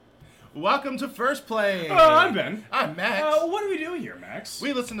Welcome to First Play. I'm Ben. I'm Max. What do we do here, Max?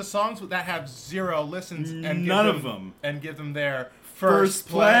 We listen to songs that have 0 listens and None of them. And give them their First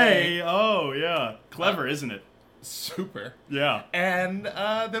play. Oh, yeah. Clever, isn't it? Super. Yeah. And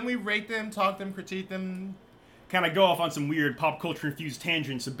then we rate them, talk them, critique them. Kind of go off on some weird pop culture infused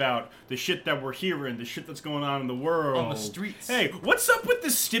tangents about the shit that we're hearing, the shit that's going on in the world. On the streets. Hey, what's up with the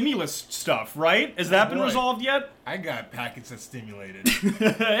stimulus stuff, right? Has that been resolved yet? I got packets that stimulated.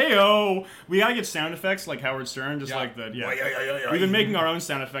 Hey-o! We gotta get sound effects like Howard Stern, just like the... Yeah. We've been making our own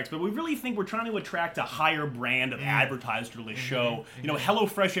sound effects, but we really think we're trying to attract a higher brand of advertiser to this show. You know,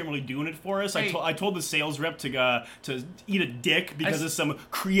 HelloFresh ain't really doing it for us. Hey. I told the sales rep to eat a dick because of some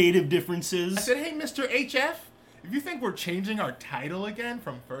creative differences. I said, hey, Mr. HF, if you think we're changing our title again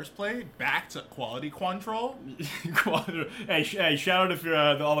from First Play back to Quality Control... hey, shout out if you're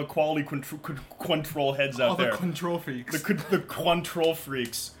all the quality control heads out there. All the control freaks. The control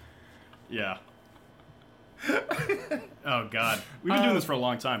freaks. Yeah. Oh, God. We've been doing this for a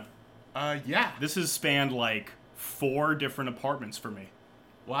long time. Yeah. This has spanned, like, 4 different apartments for me.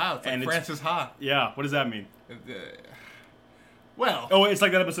 Wow, it's like And Francis Ha. Yeah, what does that mean? Well... Oh, it's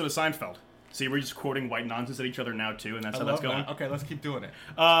like that episode of Seinfeld. See, we're just quoting white nonsense at each other now, too, and that's how that's going. That. Okay, let's keep doing it.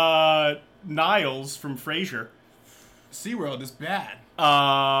 Niles from Frasier. SeaWorld is bad.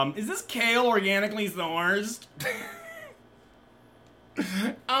 Is this kale organically sourced?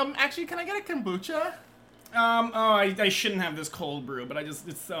 Actually, can I get a kombucha? I shouldn't have this cold brew, but it's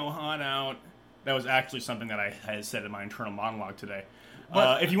so hot out. That was actually something that I had said in my internal monologue today.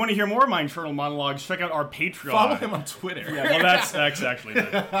 If you want to hear more of my internal monologues, check out our Patreon. Follow him on Twitter. Yeah, well, that's actually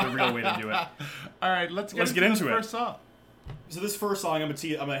the real way to do it. All right, let's get into it. First song. So this first song, I'm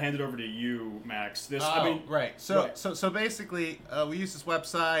gonna hand it over to you, Max. Right. So basically, we use this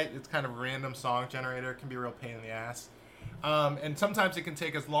website. It's kind of a random song generator. It can be a real pain in the ass, and sometimes it can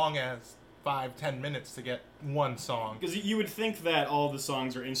take as long as 5-10 minutes to get one song. Because you would think that all the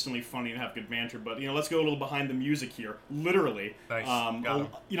songs are instantly funny and have good banter, but let's go a little behind the music here. Literally, nice.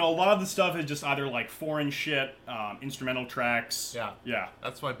 A lot of the stuff is just either like foreign shit, instrumental tracks. Yeah.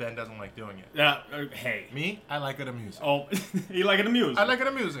 That's why Ben doesn't like doing it. Yeah. Hey. Me, I like it a music. Oh, you like it a music? I like it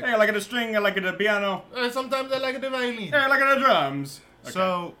a music. Hey, I like it a string. I like it a piano. Sometimes I like it a violin. Hey, I like it a drums. Okay.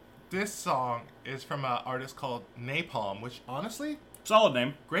 So this song is from an artist called Napalm, which honestly, solid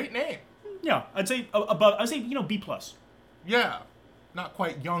name. Great name. Yeah, I'd say above. I'd say B+. Yeah, not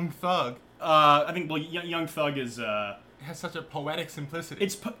quite Young Thug. I think Young Thug is. It has such a poetic simplicity.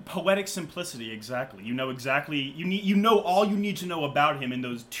 It's poetic simplicity, exactly. You know exactly. You know all you need to know about him in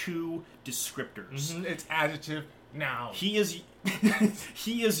those 2 descriptors. Mm-hmm. It's adjective now. He is.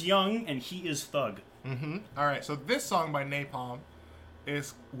 He is young and he is thug. Mm-hmm. All right. So this song by Napalm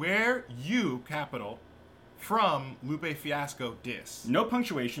is Where You capital. From Lupe Fiasco Diss. No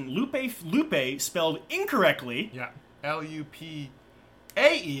punctuation. Lupe spelled incorrectly. Yeah. Lupae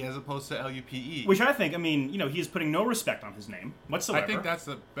as opposed to Lupe. Which I think, he is putting no respect on his name whatsoever. I think that's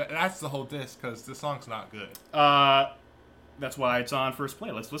the whole diss because the song's not good. That's why it's on First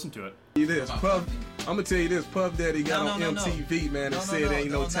Play. Let's listen to it. I'm gonna tell you this. Puff Daddy got on MTV, man, and said there ain't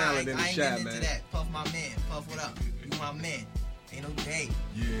no talent in the shot, man. Puff my man. Puff, what up? You my man. Ain't no day.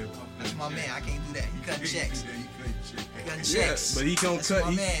 Yeah, that's my man. I can't do that. He cutting checks. He cutting checks. But he gonna cut.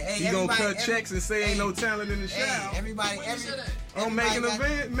 He gonna cut checks and say ain't no talent in the shop. Hey, everybody. I'm making a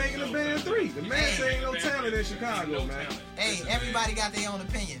band 3. The man say ain't no talent in Chicago, man. Hey, everybody got their own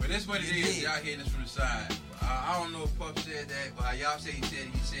opinion. But that's what it is. Y'all hearing this from the side. I don't know if Puff said that, but y'all say he said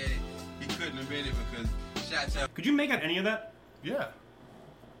it. He couldn't have been it because shots out. Could you make out any of that? Yeah.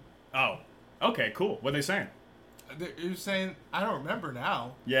 Oh. Okay. Cool. What are they saying? You're saying I don't remember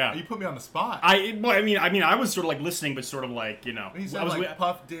now. Yeah, you put me on the spot. I was sort of like listening, but sort of like He said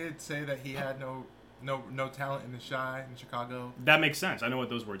Puff did say that he had no talent in the Chi in Chicago. That makes sense. I know what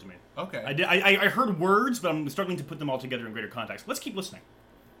those words mean. Okay. I heard words, but I'm struggling to put them all together in greater context. Let's keep listening.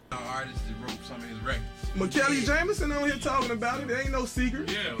 Artist that wrote some of his records. McKelly Jameson on here talking about it. There ain't no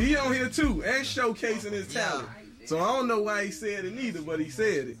secret. Yeah. He on here too and showcasing his talent. So I don't know why he said it neither, but he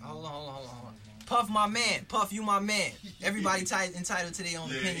said it. Hold on. Puff my man. Puff, you my man. Everybody entitled to their own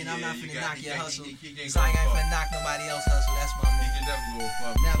opinion. I'm not finna knock your hustle. So I ain't finna knock nobody else's hustle. That's my man. He can definitely go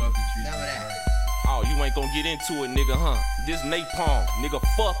Puff. Never that. Oh, you ain't gonna get into it, nigga, huh? This Napalm. Nigga,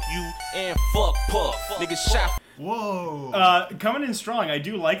 fuck you and fuck Puff. Nigga, shot. Whoa. Coming in strong, I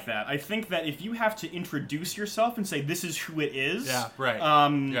do like that. I think that if you have to introduce yourself and say this is who it is, yeah, right.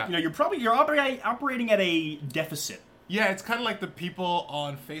 You're operating at a deficit. Yeah, it's kind of like the people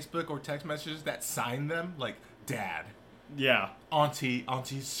on Facebook or text messages that sign them, like Dad. Yeah. Auntie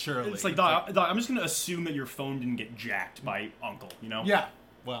Shirley. It's like, dog, I'm just going to assume that your phone didn't get jacked by Uncle, you know? Yeah.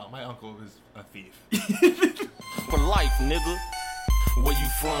 Well, my uncle is a thief. For life, nigga. Where you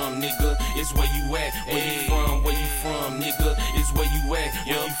from, nigga? It's where you at. Where you from? Where you from, nigga? It's where you at.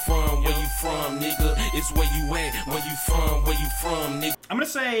 Where you from? Where you from, nigga? It's where you at. Where you from? Where you from, nigga? I'm gonna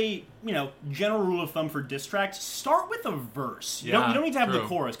say, general rule of thumb for diss tracks: start with a verse. You don't need to have the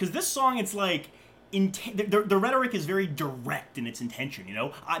chorus, because this song, it's like, the rhetoric is very direct in its intention.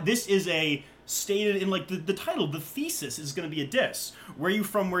 This is a stated in like the title, the thesis is going to be a diss. Where you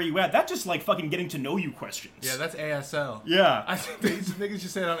from? Where you at? That's just like fucking getting to know you questions. Yeah, that's ASL. Yeah, I think these niggas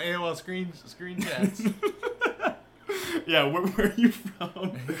just say it on AOL screen chats. Yeah, where you from?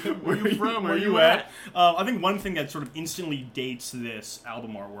 Where you from? Where you at? I think one thing that sort of instantly dates this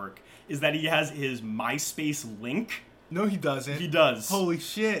album artwork is that he has his MySpace link. No, he doesn't. He does. Holy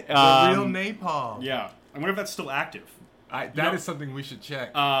shit! The real Napalm. Yeah, I wonder if that's still active. That is something we should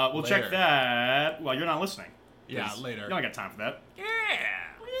check. We'll later. check that. Well, you're not listening. Yeah, later. You don't got time for that.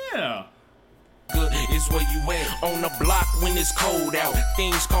 Yeah. It's where you at, on the block when it's cold out.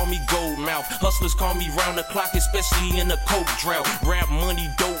 Things call me gold mouth, hustlers call me round the clock, especially in the coke drought. Rap money,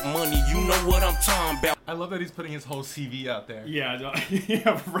 dope money, you know what I'm talking about. I love that he's putting his whole CV out there. Yeah,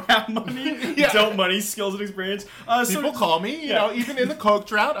 rap money, dope money, skills and experience. People call me, you know, even in the coke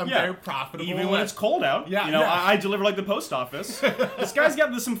drought, I'm very profitable. Even when it's cold out, I deliver like the post office. This guy's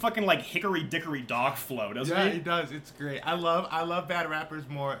got some fucking like hickory dickory dock flow, doesn't he? Yeah, he does. It's great. I love bad rappers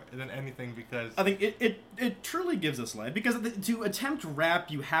more than anything because I think it truly gives us life, because to attempt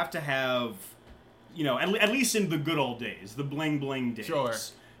rap you have to have, at least in the good old days, the bling bling days. Sure.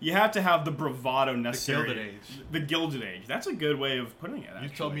 You have to have the bravado necessary. The Gilded Age. The Gilded Age. That's a good way of putting it, actually.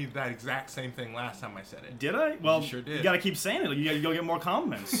 You told me that exact same thing last time I said it. Did I? Well, you sure did. You gotta keep saying it. You gotta get more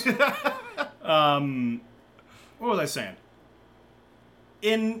compliments. What was I saying?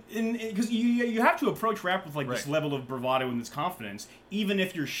 Because you have to approach rap with this level of bravado and this confidence, even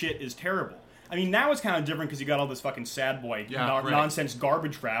if your shit is terrible. I mean, now it's kind of different because you got all this fucking sad boy nonsense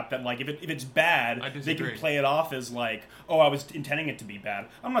garbage rap that, like, if it's bad, they can play it off as, like, oh, I was intending it to be bad.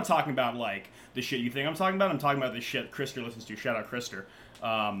 I'm not talking about, like, the shit you think I'm talking about. I'm talking about the shit Krister listens to. Shout out Krister.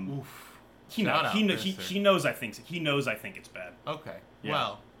 He knows I think it's bad. Okay. Yeah.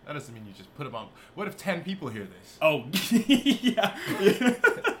 Well, that doesn't mean you just put him on. What if 10 people hear this? Oh, yeah.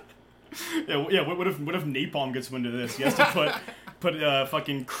 Yeah. What if Napalm gets wind of this? He has to put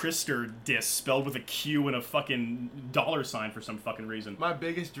fucking Krister diss spelled with a Q and a fucking $sign for some fucking reason. My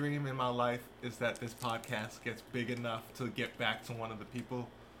biggest dream in my life is that this podcast gets big enough to get back to one of the people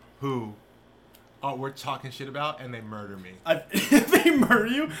who we're talking shit about and they murder me. They murder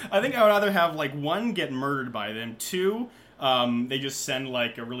you? I think I would either have, like, one, get murdered by them, two, they just send,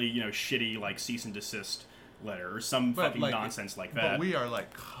 like, a really, shitty, like, cease and desist letter or some fucking nonsense like that. But we are,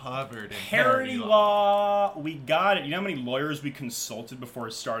 like, covered in parody law. We got it. You know how many lawyers we consulted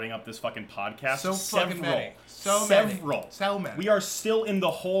before starting up this fucking podcast? Fucking many. Several. So many. We are still in the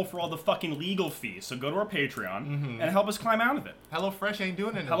hole for all the fucking legal fees. So go to our Patreon and help us climb out of it. HelloFresh ain't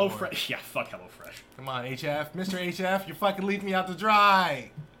doing it anymore. HelloFresh. Yeah, fuck HelloFresh. Come on, HF. Mr. HF, you're fucking leaving me out to dry.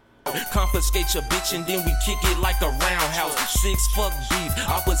 Confiscate your bitch and then we kick it like a roundhouse. 6 fuck beef,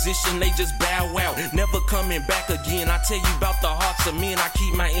 opposition they just bow out. Never coming back again. I tell you about the hearts of men. I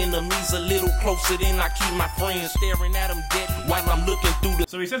keep my enemies a little closer than I keep my friends. Staring at them dead while I'm looking through the.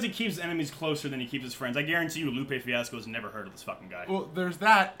 So he says he keeps enemies closer than he keeps his friends. I guarantee you Lupe Fiasco has never heard of this fucking guy. Well, there's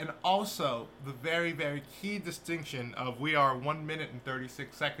that, and also the very, very key distinction of we are 1 minute and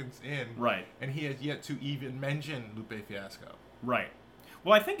 36 seconds in. Right. And he has yet to even mention Lupe Fiasco. Right.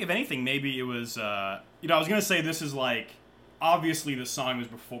 Well, I think, if anything, maybe it was, I was going to say this is like, obviously the song was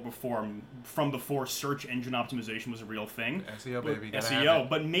from before search engine optimization was a real thing. SEO, baby. SEO.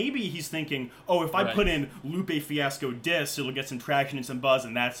 But maybe he's thinking, oh, if I put in Lupe Fiasco diss, it'll get some traction and some buzz,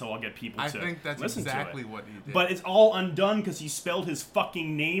 and that's how I'll get people to listen to it. I think that's exactly what he did. But it's all undone because he spelled his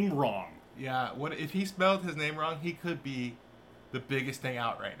fucking name wrong. Yeah, what if he spelled his name wrong, he could be the biggest thing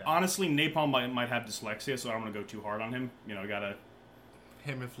out right now. Honestly, Napalm might have dyslexia, so I don't want to go too hard on him. Gotta...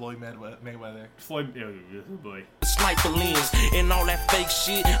 Him and Floyd Mayweather. Oh boy. Sniper lens and all that fake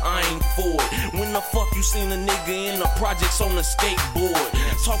shit, I ain't for it. When the fuck you seen a nigga in the projects on the skateboard?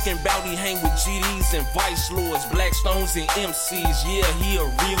 Talking about he hang with GDs and Vice Lords, Blackstones and MCs, yeah, he a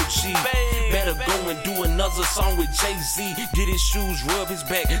real G. Better go and do another song with Jay-Z. Get his shoes, rub his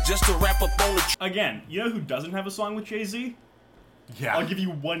back, just to wrap up on the... Again, you know who doesn't have a song with Jay-Z? Yeah. I'll give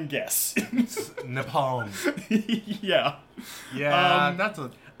you one guess. Napalm. Yeah. Yeah, that's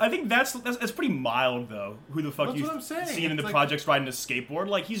a... I think that's pretty mild, though. Who the fuck That's you what I'm saying. seen in It's the like- projects riding a skateboard?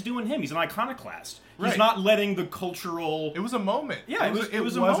 Like, he's doing him. He's an iconoclast. He's Right. not letting the cultural... It was a moment. Yeah, it was a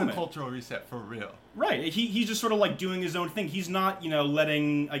was moment. a cultural reset for real. Right. He's just sort of, like, doing his own thing. He's not,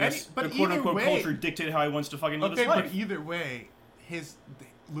 letting, I guess, but the quote-unquote either way- culture dictate how he wants to fucking live Okay, his life. but either way,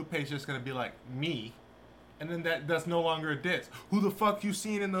 Lupe's just gonna be like, me. And then that's no longer a diss. Who the fuck you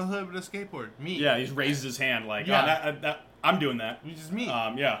seen in the hood with a skateboard? Me. Yeah, he's raised his hand like, Yeah. I'm doing that. It's just me.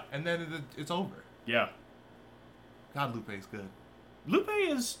 Yeah. And then it's over. Yeah. God, Lupe's good. Lupe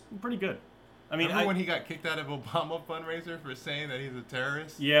is pretty good. I mean, Remember when he got kicked out of Obama fundraiser for saying that he's a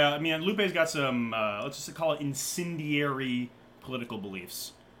terrorist? Yeah, I mean, Lupe's got some, let's just call it incendiary political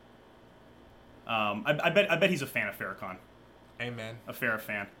beliefs. I bet he's a fan of Farrakhan. Amen. A Farrah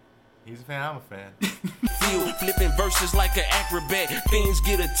fan. He's a fan. I'm a fan. Feel flipping verses like an acrobat. Things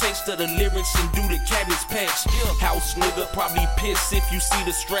get a taste of the lyrics and do the cabbage patch. House nigga probably piss if you see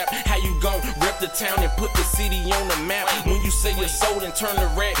the strap. How you gon' rep the town and put the city on the map? When you say you're sold and turn the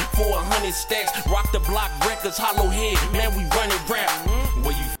rack for 100 stacks. Rock the block records, hollow head. Man, we running rap.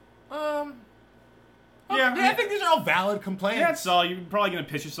 Where you? Yeah, I think these are all valid complaints. Yeah, that's all. You're probably gonna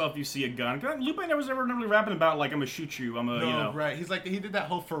piss yourself if you see a gun. Lupe was never really rapping about like I'm gonna shoot you. I'm a No, right. He's like, he did that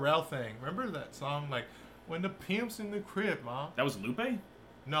whole Pharrell thing. Remember that song, like, when the pimp's in the crib, mom? That was Lupe?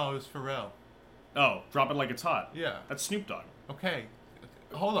 No, it was Pharrell. Oh, drop it like it's hot. Yeah. That's Snoop Dogg. Okay.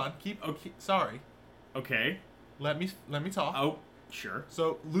 Hold on. Sorry. Okay. Let me talk. Oh, sure.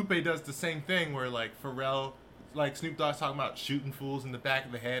 So Lupe does the same thing where like Pharrell, like Snoop Dogg's talking about shooting fools in the back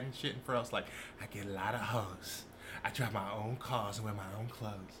of the head and shit, and Pharrell's like, I get a lot of hoes. I drive my own cars and wear my own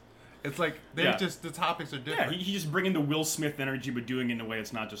clothes. It's like they're just, the topics are different. Yeah, he's just bringing the Will Smith energy, but doing it in a way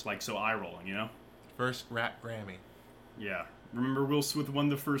it's not just like so eye rolling, you know? First rap Grammy. Yeah. Remember Will Smith won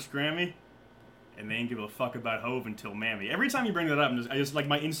the first Grammy? And they ain't give a fuck about Hove until Mammy. Every time you bring that up, I just like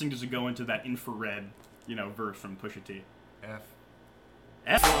my instinct is to go into that infrared, verse from Pusha T. F.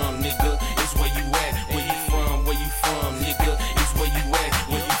 From nigga, it's where you at. Where you from? Where you from, nigga? It's where you at.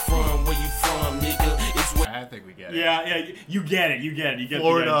 Where you from? Where you from, nigga? It's where. I think we get it. Yeah, you get it. You get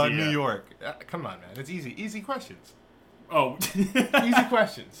Florida, the idea. New York. Come on, man. It's easy. Easy questions. Oh. Easy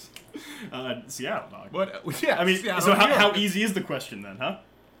questions. Seattle, dog. What? Yeah. I mean, Seattle, so New York. how easy is the question then, huh?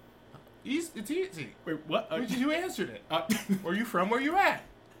 It's easy. Wait, what? You answered it. Where you from? Where you at?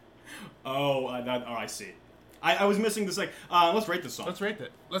 I see. I was missing this. Like, let's rate this song. Let's rate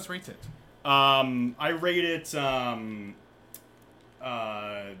it. I rate it.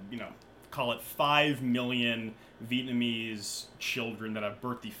 Call it 5 million Vietnamese children that have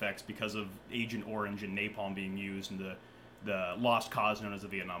birth defects because of Agent Orange and napalm being used in the lost cause known as the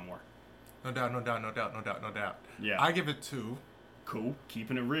Vietnam War. No doubt. Yeah. I give it 2. Cool.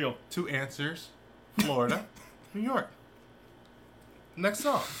 Keeping it real. 2 answers. Florida, New York. Next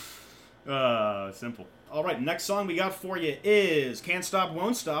song. Simple. All right, next song we got for you is "Can't Stop,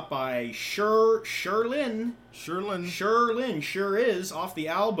 Won't Stop" by Sherlyn. Sure is off the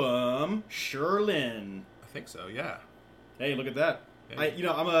album Sherlyn. I think so. Yeah. Hey, look at that. Hey.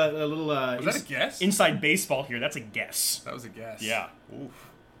 I'm a little. Was that a guess? Inside baseball here. That's a guess. That was a guess. Yeah. Oof.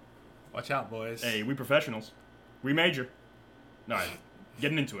 Watch out, boys. Hey, we professionals. We major. All right,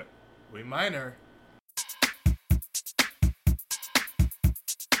 getting into it. We minor.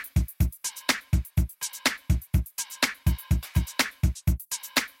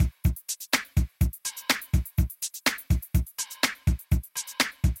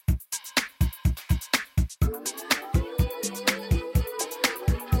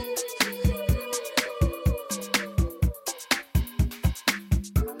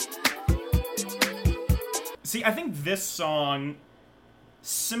 See, I think this song,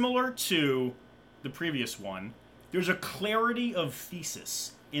 similar to the previous one, there's a clarity of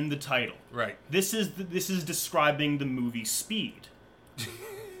thesis in the title. Right. This is describing the movie Speed.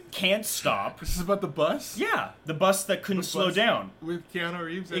 Can't stop. This is about the bus? Yeah, the bus that couldn't slow down. With Keanu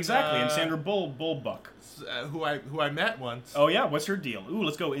Reeves. Exactly, and Sandra Bullock. Who I met once. Oh yeah, what's her deal? Ooh,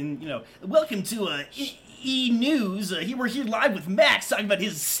 let's go in. Welcome to E News. We're here live with Max talking about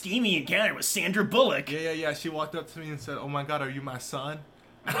his steamy encounter with Sandra Bullock. Yeah. She walked up to me and said, "Oh my God, are you my son?"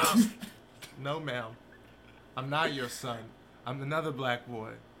 No, ma'am. I'm not your son. I'm another black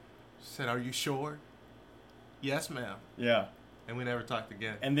boy. She said, "Are you sure?" Yes, ma'am. Yeah. And we never talked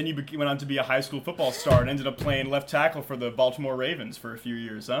again. And then you went on to be a high school football star and ended up playing left tackle for the Baltimore Ravens for a few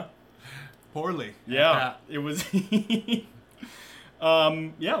years, huh? Poorly. Yeah, it was. Yeah,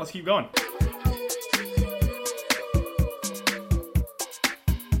 let's keep going.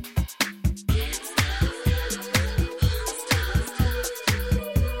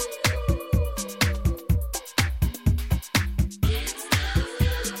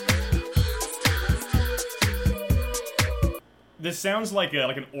 This sounds like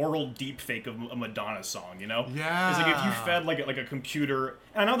an oral deepfake of a Madonna song, you know? Yeah. It's like if you fed like a computer.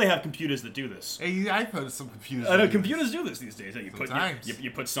 And I know they have computers that do this. Hey, I've heard of some computers. I know computers do this these days. You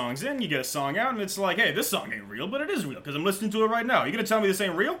put songs in, you get a song out, and it's like, hey, this song ain't real, but it is real because I'm listening to it right now. You gonna tell me this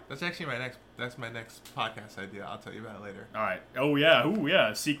ain't real? That's actually my next podcast idea. I'll tell you about it later. All right. Oh yeah. Ooh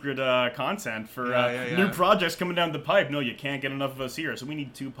yeah. Secret content for new projects coming down the pipe. No, you can't get enough of us here, so we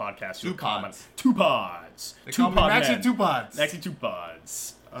need 2 podcasts. 2 pods. 2 pods. They call me Maxi 2 pods. Maxi 2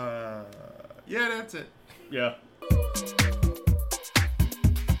 pods. Yeah, that's it. Yeah.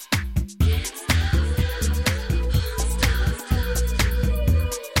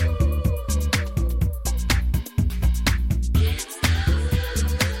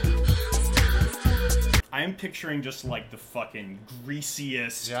 I am picturing just like the fucking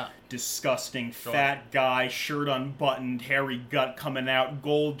greasiest, disgusting, fat guy, shirt unbuttoned, hairy gut coming out,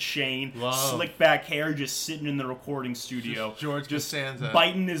 gold chain, slick back hair, just sitting in the recording studio. George Costanza.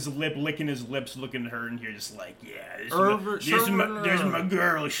 Biting his lip, licking his lips, looking at her, and you're just like, there's my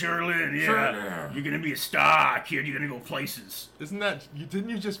girl, Sherlyn, yeah. You're gonna be a star, kid, you're gonna go places. Didn't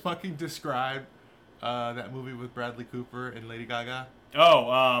you just fucking describe that movie with Bradley Cooper and Lady Gaga?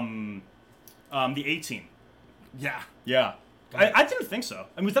 The A-Team. Yeah. Yeah. I didn't think so.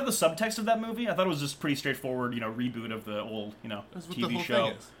 I mean, was that the subtext of that movie? I thought it was just pretty straightforward, reboot of the old, TV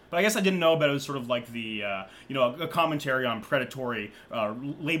show. But I guess I didn't know about it was sort of like the, a commentary on predatory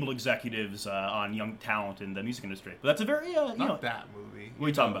label executives on young talent in the music industry. But that's a very, Not that movie. What are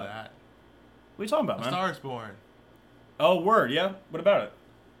you talking about? That. What are you talking about, A man? Star is Born. Oh, word, yeah? What about it?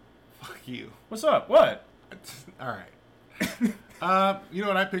 Fuck you. What's up? What? All right. You know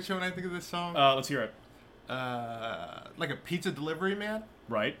what I picture when I think of this song? Let's hear it. Like a pizza delivery man?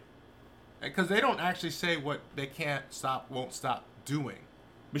 Right. Because they don't actually say what they won't stop doing.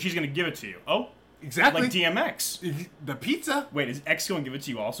 But she's going to give it to you. Oh? Exactly. Like DMX. The pizza? Wait, is X going to give it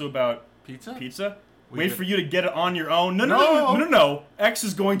to you also about pizza? Pizza? Wait for you to get it on your own. No. X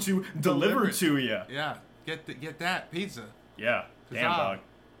is going to deliver it to you. Yeah. Get that pizza. Yeah. Damn, dog.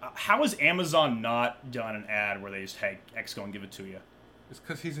 How has Amazon not done an ad where they just, hey, X go and give it to you? It's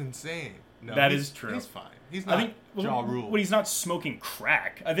because he's insane. No, that is true. He's fine. He's not Ja Rule. When he's not smoking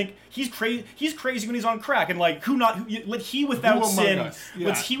crack. I think he's crazy when he's on crack. And like, let he without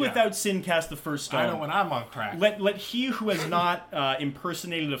sin cast the first stone. I know when I'm on crack. Let he who has not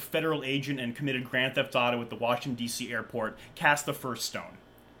impersonated a federal agent and committed Grand Theft Auto at the Washington, D.C. airport cast the first stone.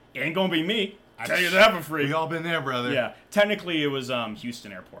 It ain't gonna be me. Tell you that for free. We all been there, brother. Yeah. Technically, it was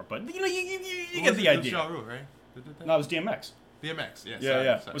Houston Airport, but you get the idea. It was Ja Rule, right? No, it was DMX. DMX,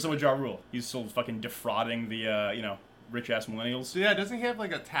 yeah. Sorry. What's up with Ja Rule? He's still fucking defrauding the rich-ass millennials. So yeah, doesn't he have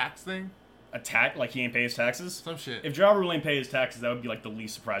like a tax thing? A tax? Like he ain't pay his taxes? Some shit. If Ja Rule ain't pay his taxes, that would be like the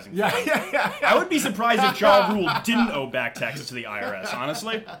least surprising thing. Yeah. I would be surprised if Ja Rule didn't owe back taxes to the IRS,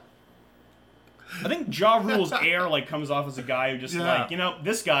 honestly. I think Ja Rule's air like comes off as a guy who just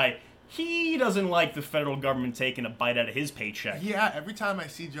this guy, he doesn't like the federal government taking a bite out of his paycheck. Yeah, every time I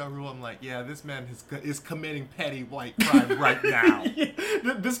see Ja Rule, I'm like, yeah, this man is committing petty white crime right now.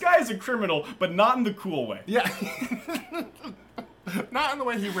 This guy is a criminal, but not in the cool way. Yeah. Not in the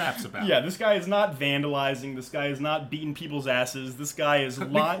way he raps about. Yeah, this guy is not vandalizing. This guy is not beating people's asses. This guy is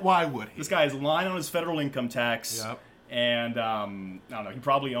lying. Why would he? This guy is lying on his federal income tax. Yep. And, I don't know, he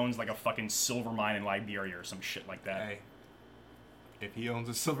probably owns like a fucking silver mine in Liberia or some shit like that. Hey. If he owns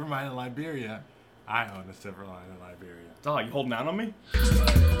a silver mine in Liberia, I own a silver mine in Liberia. Oh, you holding out on me? Way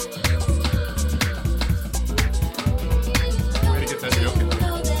to get that joke in there.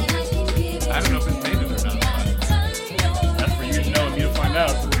 I don't know if it's made it or not. But that's for you to know and me to find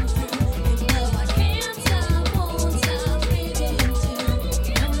out.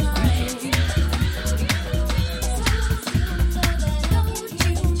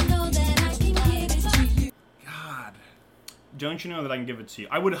 Don't you know that I can give it to you?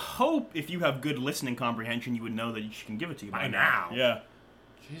 I would hope if you have good listening comprehension, you would know that you can give it to you by now. Yeah.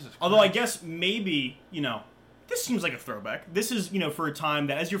 Jesus Christ. Although I guess maybe, this seems like a throwback. This is, for a time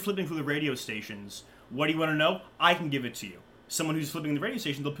that as you're flipping through the radio stations, what do you want to know? I can give it to you. Someone who's flipping the radio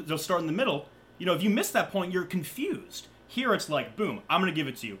station, they'll start in the middle. If you miss that point, you're confused. Here it's like, boom, I'm going to give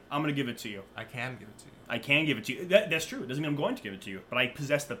it to you. I'm going to give it to you. I can give it to you. I can give it to you. That's true. It doesn't mean I'm going to give it to you, but I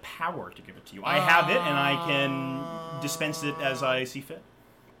possess the power to give it to you. I have it, and I can dispense it as I see fit.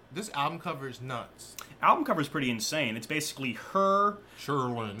 This album cover is nuts. Album cover is pretty insane. It's basically her...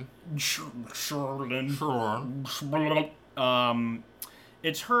 Sherlyn.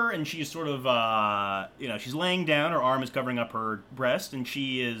 It's her, and she's sort of, she's laying down. Her arm is covering up her breast, and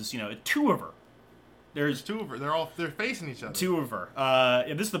she is, two of her. There's two of her. They're facing each other. Two of her.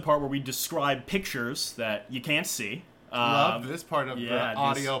 This is the part where we describe pictures that you can't see. Love this part of the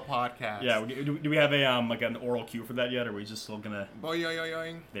audio podcast. Yeah, do we have a like an oral cue for that yet, or are we just still gonna?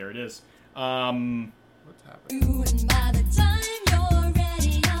 Boing. There it is. What's happening? And by the time you're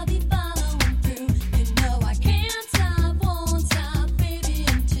ready, I'll be following through. You know I can't stop, won't stop, baby,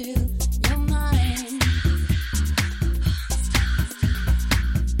 until you're mine.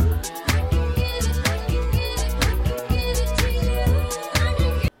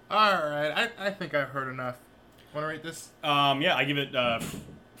 All right, I think I've heard enough. Want to rate this? Yeah, I give it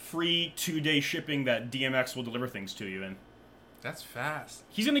free 2-day shipping that DMX will deliver things to you in. That's fast.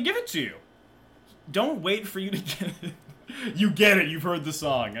 He's gonna give it to you. Don't wait for you to get it. You get it. You've heard the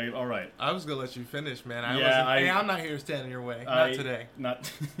song. All right. I was gonna let you finish, man. I'm not here to stand in your way. Not today.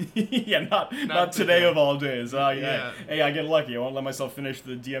 Not today of all days. Hey, I get lucky. I won't let myself finish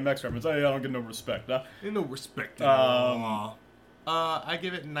the DMX reference. I don't get no respect. Huh? No respect at all. I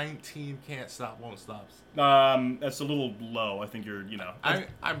give it 19. Can't stop, won't stop. That's a little low. I think you're.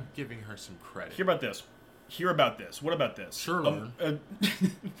 I'm giving her some credit. Hear about this. What about this? Sure.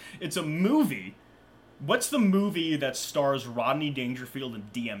 It's a movie. What's the movie that stars Rodney Dangerfield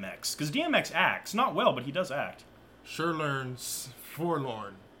and DMX? Because DMX acts. Not well, but he does act. Sherlin's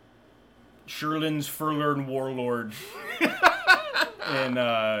Forlorn. Sherlin's Forlorn Warlord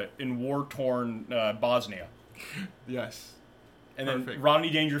in war-torn Bosnia. Yes. And Perfect. then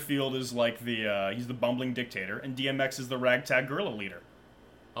Rodney Dangerfield is like he's the bumbling dictator, and DMX is the ragtag guerrilla leader.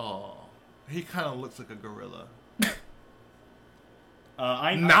 Oh. He kind of looks like a gorilla.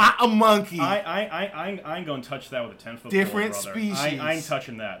 Not a monkey. I ain't gonna touch that with a 10-foot Different pole, brother. species. I ain't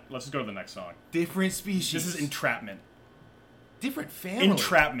touching that. Let's go to the next song. Different species. This is Entrapment. Different family.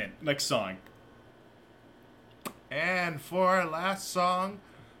 Entrapment. Next song. And for our last song,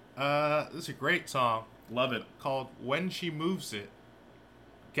 this is a great song. Love it. Called When She Moves It.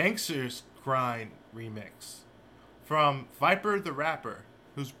 Gangsters Grind remix. From Viper the Rapper,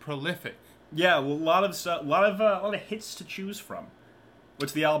 who's prolific. Yeah, well, a lot of hits to choose from.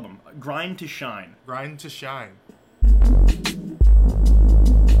 What's the album? Grind to Shine. Grind to Shine.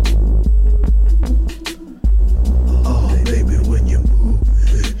 Oh, baby, when you move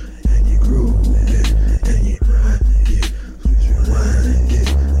it, and you groove it, and you grind it, please rewind it,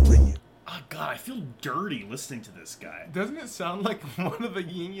 when you... Oh, God, I feel dirty listening to this guy. Doesn't it sound like one of the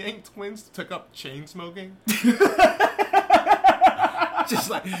Yin Yang twins took up chain smoking?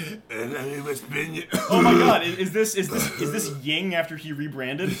 Just like, oh my God, is this Ying after he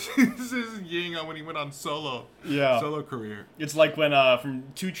rebranded? This is Ying when he went on solo career. It's like when from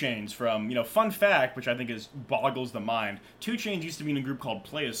 2 Chainz from fun fact, which I think boggles the mind. 2 Chainz used to be in a group called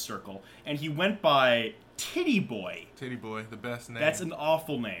Players Circle, and he went by Titty Boy. Titty Boy, the best name. That's an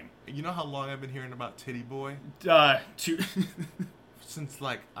awful name. You know how long I've been hearing about Titty Boy? Since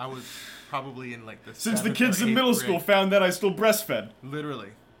I was probably in the since the kids in middle school found that I still breastfed.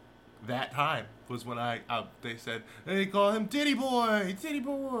 Literally, that time was when they said they call him Titty Boy, Titty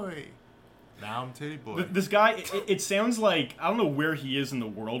Boy. Now I'm Titty Boy. This guy, it sounds like I don't know where he is in the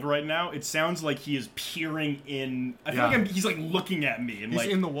world right now. It sounds like he is peering in. I feel like he's looking at me and he's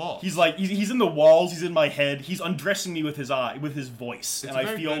in the wall. He's he's in the walls. He's in my head. He's undressing me with his voice, and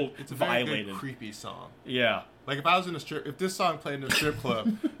I feel it's a violated. very good, creepy song. Yeah. If I was in if this song played in a strip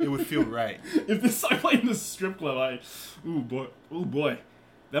club, it would feel right. If this song played in a strip club, ooh boy,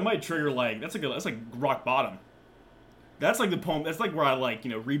 that might trigger that's like rock bottom. That's like the poem. That's like where I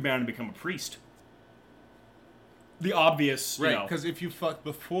rebound and become a priest. The obvious, right? Because if you fuck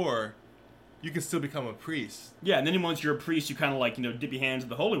before, you can still become a priest. Yeah, and then once you're a priest, you kind of dip your hands in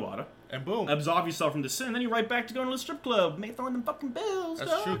the holy water. And boom. Absolve yourself from the sin, then you're right back to going to the strip club. Make throwing them fucking bills.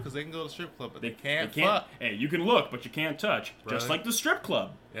 That's true, because they can go to the strip club, but they can't fuck. Hey, you can look, but you can't touch. Brother. Just like the strip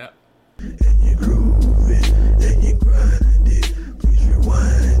club. Yeah. And you groove it, and you grind it. Please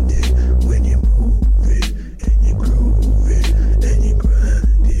rewind it when you move it. And you groove it, and you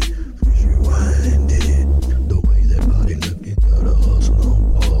grind it. Please rewind it. The way that body looking, gotta hustle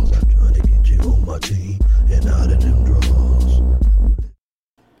on walls. Trying to get you on my team, and out of them draws.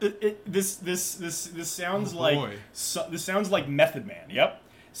 This sounds this sounds like Method Man. Yep,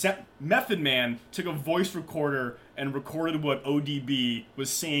 Method Man took a voice recorder and recorded what ODB was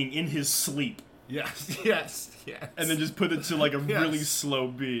saying in his sleep. Yes. And then just put it to a really slow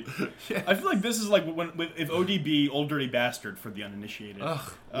beat. Yes. I feel like this is if ODB, Old Dirty Bastard for the uninitiated.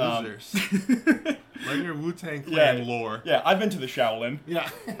 Ugh, losers. Learn your Wu-Tang Clan lore. Yeah, I've been to the Shaolin. Yeah,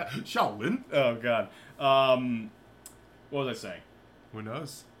 Shaolin. Oh God. What was I saying? Who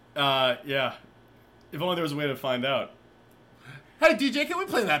knows? Yeah. If only there was a way to find out. Hey, DJ, can we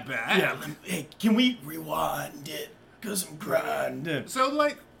play that back? Yeah. Hey, can we rewind it? 'Cause I'm grinding.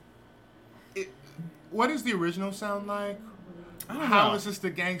 So, What does the original sound like? I don't How know. is this the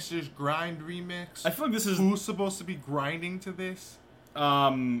Gangsters Grind remix? I feel like this is Who's supposed to be grinding to this?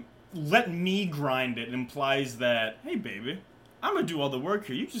 let me grind it implies that, hey baby, I'm gonna do all the work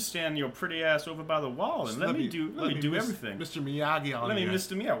here. You just stand your pretty ass over by the wall and let me do everything. Mr. Miyagi on Let me, here.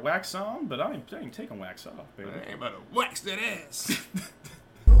 Mr. Miyagi, wax on, but I ain't taking wax off, baby. I ain't about to wax that ass.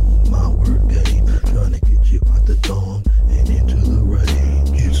 My work game, trying to get you out the dorm and into the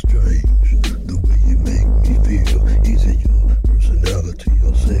range. It's strange, the way you make me feel. Is it your personality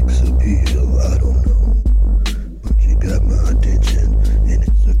or sex appeal? I don't know, but you got my attention, and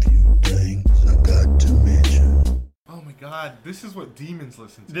it's a few things I got to mention. Oh my god, this is what demons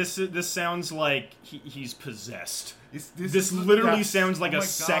listen to. This sounds like he's possessed. This This is literally that's- sounds like oh a my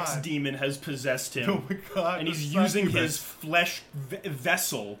sex God. demon has possessed him. Oh my god. And he's the using succubus. his flesh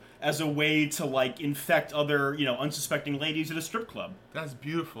vessel as a way to like infect other, unsuspecting ladies at a strip club. That's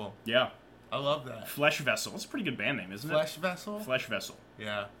beautiful. Yeah, I love that. Flesh Vessel. It's a pretty good band name, isn't Flesh Vessel? it? Flesh Vessel.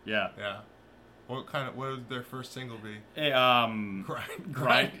 Yeah. Yeah. Yeah. What would their first single be? Hey, Grind.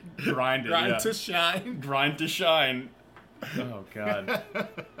 grind it. Grind Yeah. to shine. Grind to shine. Oh God.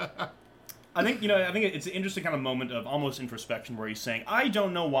 I think it's an interesting kind of moment of almost introspection where he's saying, I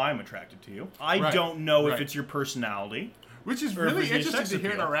don't know why I'm attracted to you. I Right, don't know if right. it's your personality. Which is Or if really it's your interesting sex to hear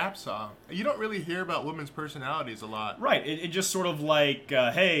in a appeal. rap song. You don't really hear about women's personalities a lot. Right. It just sort of like,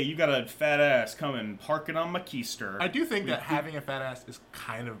 hey, you got a fat ass, come and park it on my keister. I do think that having a fat ass is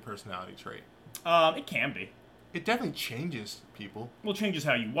kind of a personality trait. It can be. It definitely changes people. Well, it changes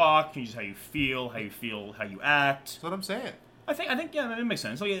how you walk, changes how you feel, how you act. That's what I'm saying. I think yeah, that makes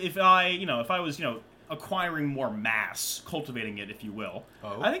sense. Like if I was acquiring more mass, cultivating it, if you will,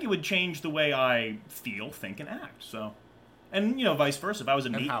 Oh. I think it would change the way I feel, think, and act. So, and vice versa. If I was a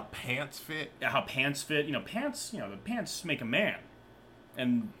And meat, how pants fit. how pants fit. Pants. The pants make a man,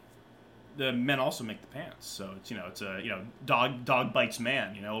 and the men also make the pants. So it's a dog bites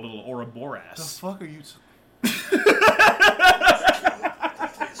man. A little The Ouroboros. fuck are you?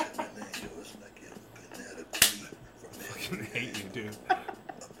 I hate you, dude.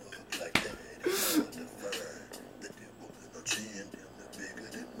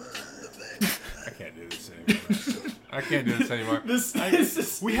 I can't do this anymore. I can't do this anymore. This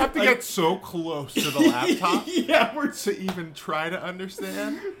is We have to get so close to the laptop yeah, we're to even try to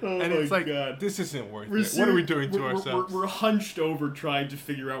understand. Oh and it's my like, God. this isn't worth it. What are we doing to we're, ourselves? We're hunched over trying to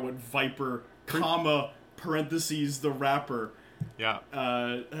figure out what Viper, comma, parentheses, the rapper, Yeah.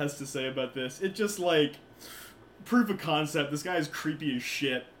 has to say about this. It just like proof of concept. This guy is creepy as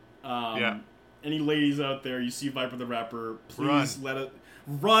shit. Yeah. Any ladies out there, you see Viper the rapper, please Run.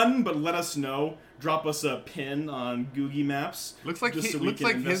 run, but let us know. Drop us a pin on Googie Maps. Looks like just so we looks can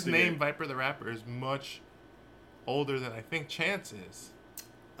like his investigate. name, Viper the Rapper, is much older than I think Chance is.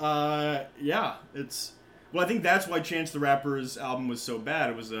 Yeah, it's. Well, I think that's why Chance the Rapper's album was so bad.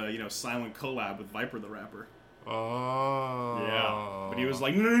 It was a silent collab with Viper the Rapper. Oh. Yeah, but he was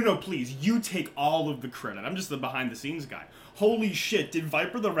like, no, please, you take all of the credit. I'm just the behind the scenes guy. Holy shit, did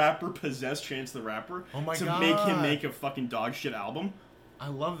Viper the Rapper possess Chance the Rapper Oh my to God. make him make a fucking dog shit album? I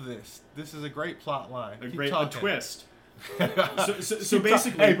love this. This is a great plot line. A Keep great talking. twist. So Keep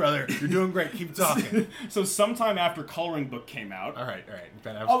basically, hey brother, you're doing great. Keep talking. so sometime after Coloring Book came out. all right,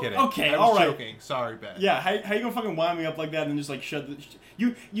 Ben. I was Oh, kidding. okay, I was all right. joking. Sorry, Ben. Yeah, how you gonna fucking wind me up like that and then just like shut the...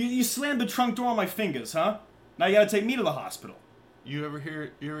 You slammed the trunk door on my fingers, huh? Now you gotta take me to the hospital. You ever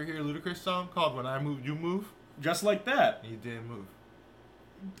hear Ludacris song called "When I Move, You Move"? Just like that. You didn't move.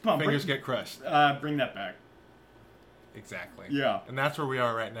 Come on, Fingers get crushed. bring that back. Exactly. Yeah. And that's where we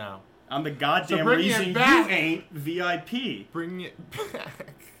are right now. I'm the goddamn bring it reason you back. ain't VIP. Bring it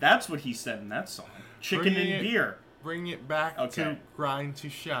back. That's what he said in that song. Chicken Bring and it- beer. Bring it back Okay. to Grind to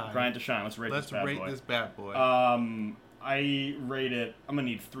Shine. Grind to shine. Let's rate Let's this bad rate boy. this bad boy. I rate it... I'm gonna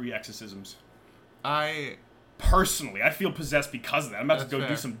need 3 exorcisms. Personally, I feel possessed because of that. I'm about to That's go do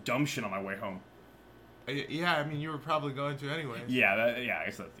fair. some dumb shit on my way home. Yeah, I mean, you were probably going to anyways. Yeah, I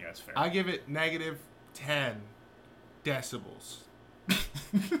guess that's fair. I give it negative 10 decibels.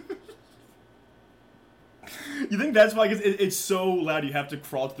 You think that's why it's so loud you have to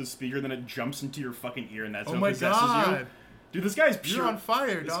crawl to the speaker, then it jumps into your fucking ear, and that's Oh what my possesses you? God. Dude, this guy's pure. You're on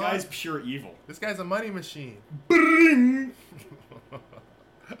fire, This dog. guy's pure evil. This guy's a money machine.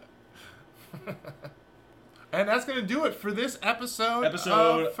 And that's going to do it for this episode of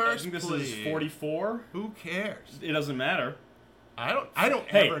I First think this Plea. is 44. Who cares? It doesn't matter. I don't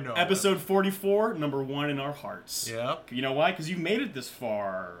Hey, ever know. episode 44, number 1 in our hearts. Yep. You know why? Because you've made it this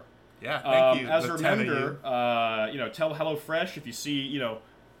far. Yeah, thank you. As the a 10 of reminder, you. tell HelloFresh if you see,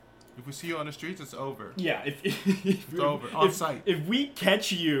 If we see you on the streets, it's over. yeah, if It's over. On site. If we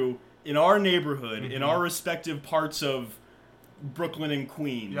catch you in our neighborhood, in our respective parts of Brooklyn and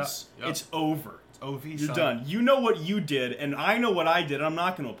Queens, it's over. OV, You're done. You know what you did, and I know what I did, and I'm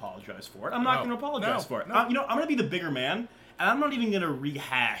not going to apologize for it. I'm not going to apologize for it. No. I'm going to be the bigger man, and I'm not even going to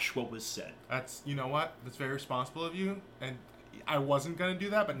rehash what was said. You know what? That's very responsible of you, and I wasn't going to do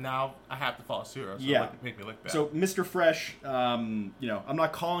that, but now I have to follow suit. So make me look bad. So, Mr. Fresh, I'm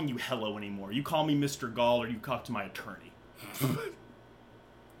not calling you Hello anymore. You call me Mr. Gall, or you talk to my attorney.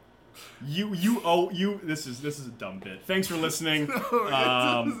 This is a dumb bit. Thanks for listening.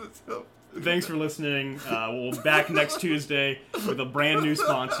 Thanks for listening. We'll be back next Tuesday with a brand new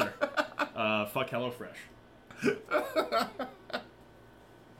sponsor. Fuck HelloFresh.